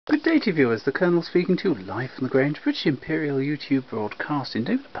Good day to viewers, the Colonel speaking to you live from the Grange, British Imperial YouTube Broadcasting.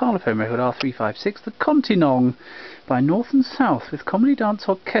 Doing the Parlo phone record R356, the Continong by North and South with Comedy Dance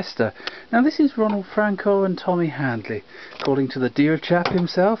Orchestra. Now this is Ronald Frankau and Tommy Handley. According to the dear chap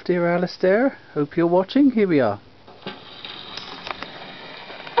himself, dear Alistair, hope you're watching, here we are.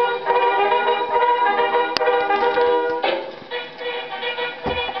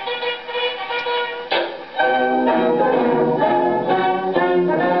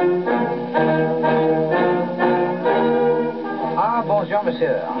 Bonjour,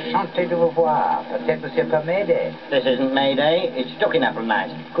 monsieur. Enchanté de vous voir. Peut-être monsieur peut m'aider. This isn't Mayday, it's Ducking Apple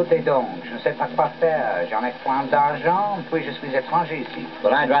Night. Écoutez donc, je ne sais pas quoi faire. J'en ai point d'argent, puis je suis étranger ici.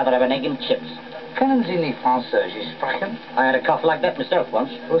 But I'd rather have an egg and chips. Können Sie nicht Französisch sprechen? I had a cough like that myself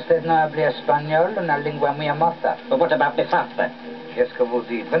once. Usted no habla espagnol, una lingua muy morta. But what about the father? Qu'est-ce que vous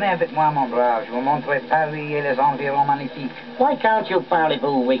dites? Venez avec moi, mon brave. Je vous montrerai Paris et les environs magnifiques. Why can't you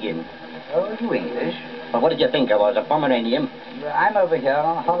parlez-vous Wiggin? Oh, you English? Well, what did you think I was, a Pomeranian? I'm over here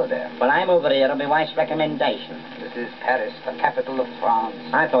on a holiday. Well, I'm over here on my wife's recommendation. This is Paris, the capital of France.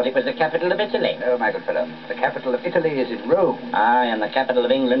 I thought it was the capital of Italy. No, my good fellow. The capital of Italy is in Rome. Aye, and the capital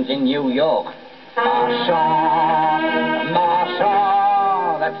of England's in New York. Marchand,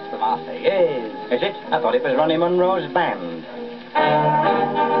 Marchand. That's the Marseillaise. Is it? I thought it was Ronnie Monroe's band.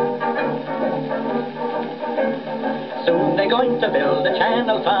 Soon they're going to build a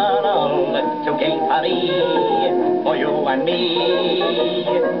channel tunnel to Gay Paris for you and me.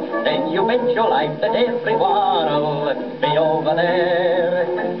 Then you bet your life that everyone'll be over there.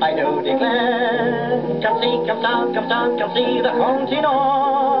 I do declare, come see the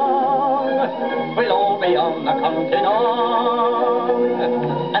Continong. We'll all be on the Continong,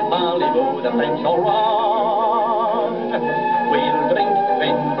 and parlez-vous, the French all wrong. We'll drink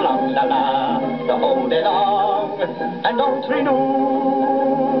vin blanc la la the whole day long, and entre nous,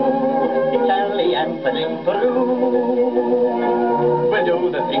 Italy and Peru, we'll do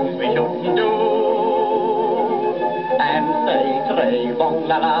the things we shouldn't do, and say très bon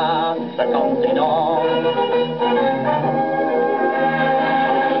la la, the Continong.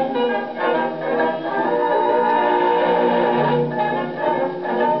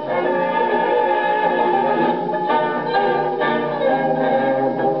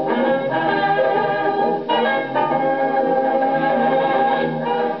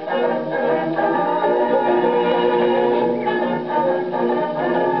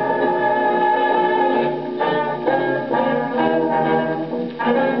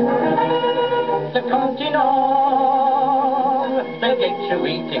 The Continong, they get you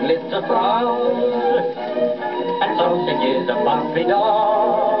eating little frogs and sausages and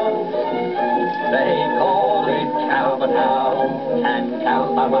papillotes. They call it cow but how and cow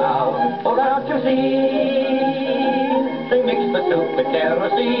bow wow. For out you see, they mix the soup with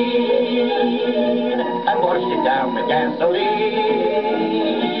kerosene and wash it down with gasoline.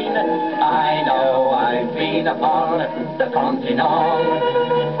 I know I've been upon the Continong.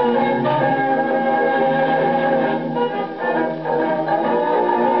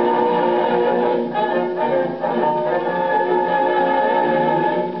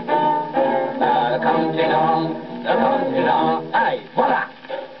 The Continong, aye, voila!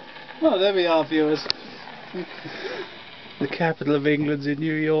 Well, there we are, viewers. The capital of England's in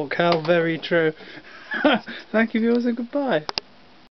New York. How very true. Thank you, viewers, and goodbye.